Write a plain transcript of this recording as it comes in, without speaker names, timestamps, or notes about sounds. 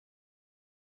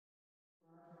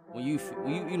when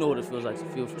you know what it feels like to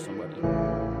feel for somebody,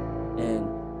 and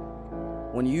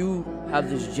when you have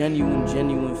this genuine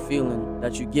feeling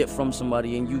that you get from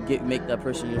somebody and you make that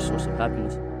person your source of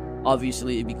happiness,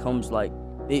 obviously it becomes like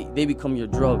they become your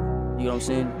drug. You know what I'm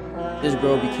saying? This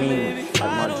girl became like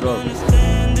my drug.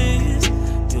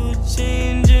 You're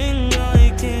changing,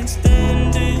 I can't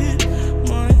stand it.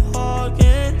 My heart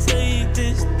can't take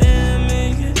this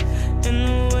damage, and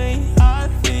the way I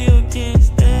feel can't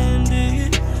stand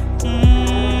it.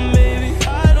 Baby,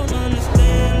 I don't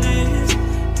understand this.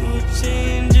 You're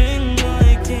changing,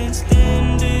 I can't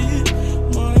stand it.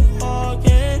 My heart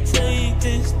can't take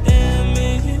this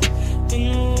damage,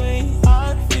 and the way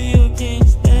I feel can't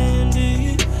stand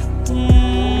it.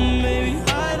 Baby,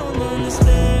 I don't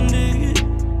understand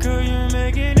it. Girl, you're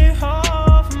making it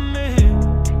hard for me.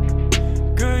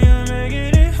 Girl, you're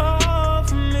making it hard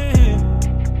for me.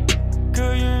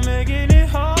 Girl, you're making it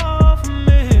hard for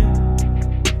me.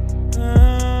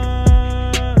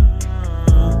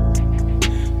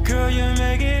 Girl, you're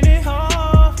making it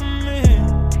hard for me.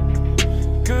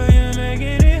 Girl, you're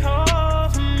making it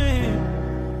hard for me.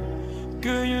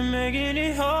 Girl, you're making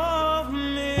it hard for me.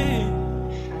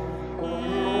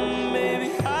 Baby,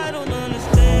 I don't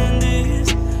understand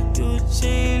this. You're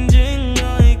changing,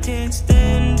 I can't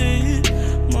stand it.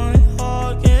 My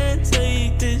heart can't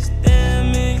take this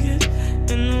damage,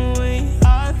 and the way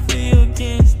I feel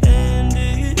can't stand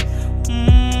it.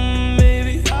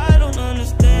 Baby, I don't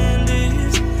understand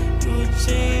this. You're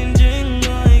changing,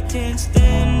 I can't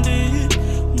stand it.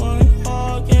 My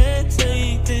heart can't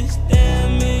take this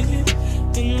damage,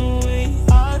 and the way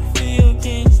I feel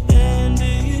can't stand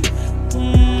it.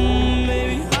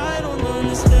 Baby, I don't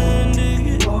understand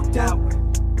it. Walked out,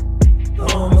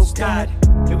 almost died.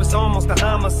 It was almost a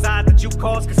homicide that you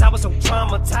caused, cause I was so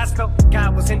traumatized. Felt like I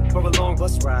was in for a long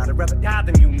bus ride. I'd rather die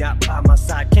than you not by my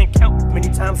side. Can't count how many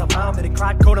times I vomited,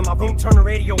 cried, go to my room, turn the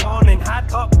radio on and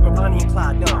hide up. We were Bonnie and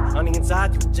Clyde, no, on the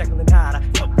inside you were Jekyll and Hyde. I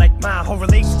felt like my whole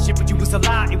relationship with you was a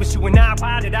lie. It was you and I,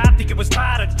 why did I think it was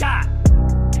ride or die?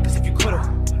 Cause if you could've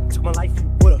took my life, you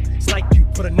would've. It's like you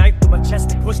put a knife through my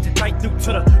chest and pushed it right through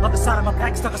to the other side of my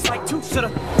back, stuck a slight tooth.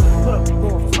 Should've put up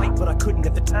more of a fight, but I couldn't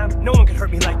at the time. No one could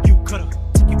hurt me like you could've.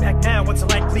 Take you back now, what's the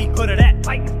likelihood of that?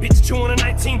 Fighting bitch chewing a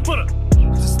 19-footer.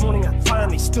 This morning I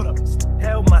finally stood up,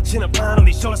 held my chin up,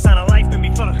 finally showed a sign of life in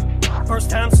me flutter. First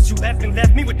time since you left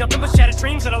me with nothing but shattered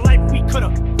dreams of the life we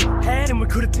could've had and we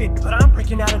could've been. But I'm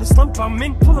breaking out of the slump I'm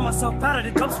in, pulling myself out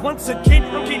of the dumps once again.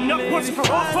 I'm getting up once and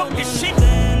for all, fuck this shit.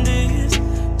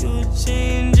 You're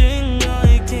changing,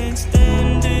 I can't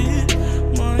stand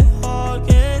it. My heart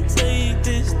can't take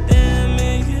this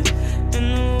damage,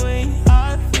 and the way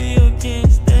I feel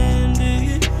can't stand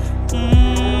it.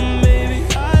 Baby,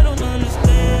 I don't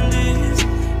understand this.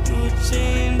 You're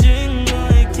changing,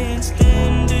 I can't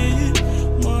stand it.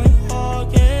 My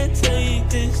heart can't take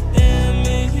this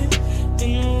damage,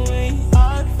 and the way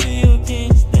I feel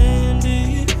can't stand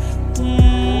it.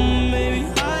 Baby,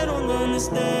 I don't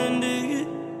understand it.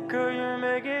 Girl, you're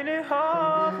making it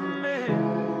hard for me.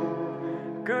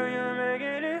 Girl, you're